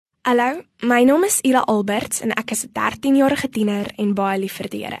Hallo, my naam is Ila Alberts en ek is 'n 13-jarige tiener en baie lief vir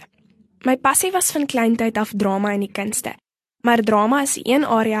diere. My passie was van kleintyd af drama en die kunste, maar drama is die een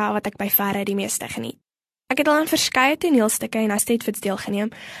area wat ek by verre die meeste geniet. Ek het al aan verskeie toneelstukke en Steadfoots deelgeneem,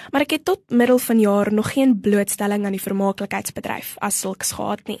 maar ek het tot middel van jaar nog geen blootstelling aan die vermaaklikheidsbedryf as sulks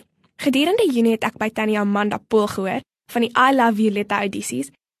gehad nie. Gedurende Junie het ek by Tannie Amanda Pool gehoor van die I Love Violetta audisies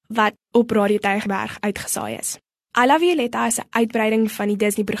wat op Radio Tygerberg uitgesaai is. I Love Violetta is 'n uitbreiding van die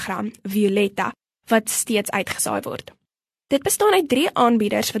Disney-program Violetta wat steeds uitgesaai word. Dit bestaan uit 3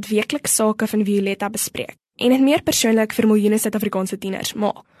 aanbieders wat weekliks sake van Violetta bespreek en het meer persoonlik vir miljoene Suid-Afrikaanse tieners,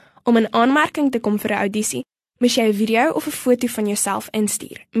 maar om 'n aanmerking te kom vir 'n audisie, moet jy 'n video of 'n foto van jouself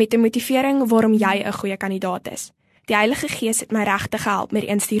instuur met 'n motivering waarom jy 'n goeie kandidaat is. Die Heilige Gees het my regtig gehelp met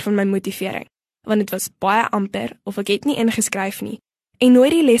die instuur van my motivering, want dit was baie amper of ek het nie ingeskryf nie en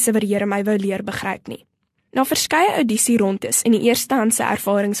nooit die lesse wat die Here my wou leer begryp nie. Na verskeie audisierondes en die eerstehandse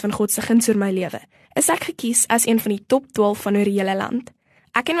ervarings van God se guns oor my lewe, is ek gekies as een van die top 12 van oor die hele land.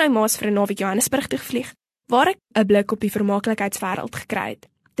 Ek en my ma's vir 'n naweek Johannesburg toe gevlieg, waar ek 'n blik op die vermaaklikheidswêreld gekry het.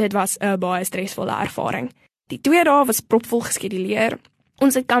 Dit was 'n baie stresvolle ervaring. Die 2 dae was propvol geskeduleer.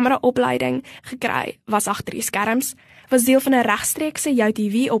 Ons het kameraopleiding gekry, was agter die skerms, was deel van 'n regstreekse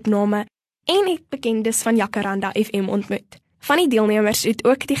JTV-opname en het bekendes van Jacaranda FM ontmoet. Van die deelnemers het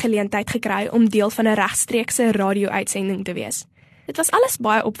ook die geleentheid gekry om deel van 'n regstreekse radio-uitsending te wees. Dit was alles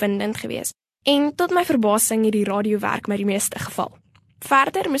baie opwindend geweest en tot my verbasing het die radiowerk my die meeste geval.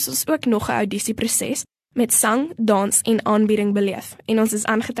 Verder moes ons ook nog 'n audisieproses met sang, dans en aanbieding beleef en ons is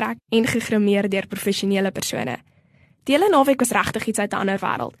aangetrek en gegrimeer deur professionele persone. Die hele naweek was regtig iets uit 'n ander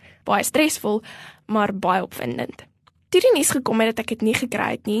wêreld, baie stresvol, maar baie opwindend. Toe die nuus gekom het dat ek dit nie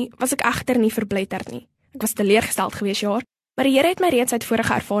gekry het nie, was ek egter nie verbletterd nie. Ek was teleurgesteld geweest, ja, maar die Here het my reeds uit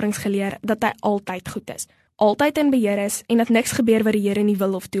vorige ervarings geleer dat hy altyd goed is, altyd in beheer is en dat niks gebeur wat die Here nie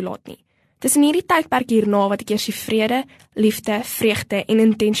wil of toelaat nie. Dis in hierdie tydperk hierna wat ek eers die vrede, liefde, vreugde en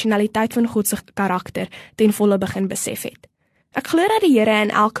intentionaliteit van God se karakter ten volle begin besef het. Ek glo dat die Here in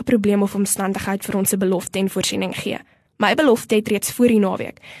elke probleem of omstandigheid vir ons 'n belofte en voorsiening gee. My belofte het reeds voor die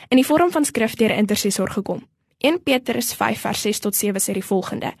naweek in die vorm van skrif deur 'n intercessor gekom. 1 Petrus 5 vers 6 tot 7 sê die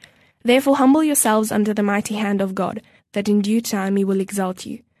volgende: Therefore humble yourselves under the mighty hand of God, that in due time he will exalt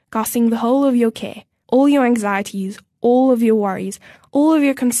you, casting the whole of your care, all your anxieties, all of your worries, all of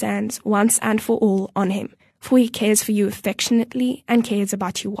your concerns, once and for all on him, for he cares for you affectionately and cares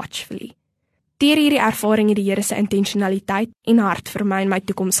about you watchfully. Deur hierdie ervaring het die Here se intentionaliteit en hart vir my en my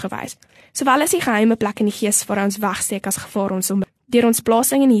toekoms gewys, sowel as die geheime plek in die Gees waar ons wegsteek as gevaar ons om. Deur ons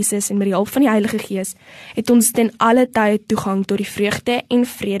plasing in Jesus en met die hulp van die Heilige Gees, het ons ten alle tye toegang tot die vreugde en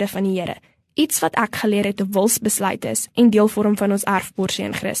vrede van die Here, iets wat ek geleer het 'n wilsbesluit is en deel vorm van ons erfporsie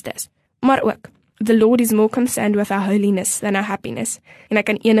in Christus. Maar ook, the Lord is more concerned with our holiness than our happiness, en ek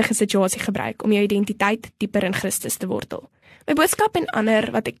kan enige situasie gebruik om jou identiteit dieper in Christus te wortel. My boodskap en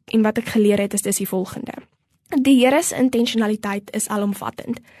ander wat ek geleer het is die volgende. Die Here se intentionaliteit is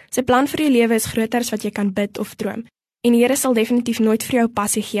alomvattend. Sy plan vir jou lewe is groter as wat jy kan bid of droom. En die Here sal definitief nooit vir jou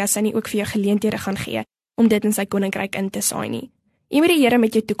passie gee as hy nie ook vir jou geleenthede gaan gee om dit in sy koninkryk in te saai nie. Jy moet die Here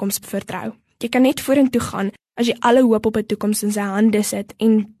met jou toekoms vertrou. Jy kan net vorentoe gaan as jy alle hoop op 'n toekoms in sy hande sit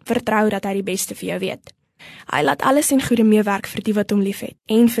en vertrou dat hy die beste vir jou weet. Hy laat alles in goeie meewerk vir die wat hom liefhet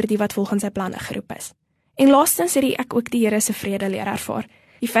en vir die wat volgens sy planne geroep is. En laastens het ek ook die Here se vrede leer ervaar.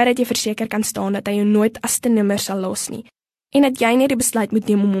 Die feit dat jy verseker kan staan dat hy jou nooit as te nimmer sal los nie en dat jy net die besluit moet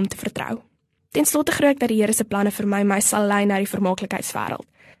neem om hom te vertrou. Ten slotte glo ek dat die Here se planne vir my sal lei na die vermaaklikheidswêreld.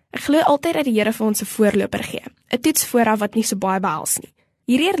 Ek glo altyd dat die Here vir ons 'n voorloper gee, 'n toets vooraf wat nie so baie behels nie.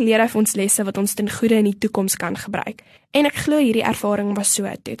 Hierdie leer hy vir ons lesse wat ons ten goeie in die toekoms kan gebruik. En ek glo hierdie ervaring was so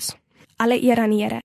 'n toets. Alle eer aan die Here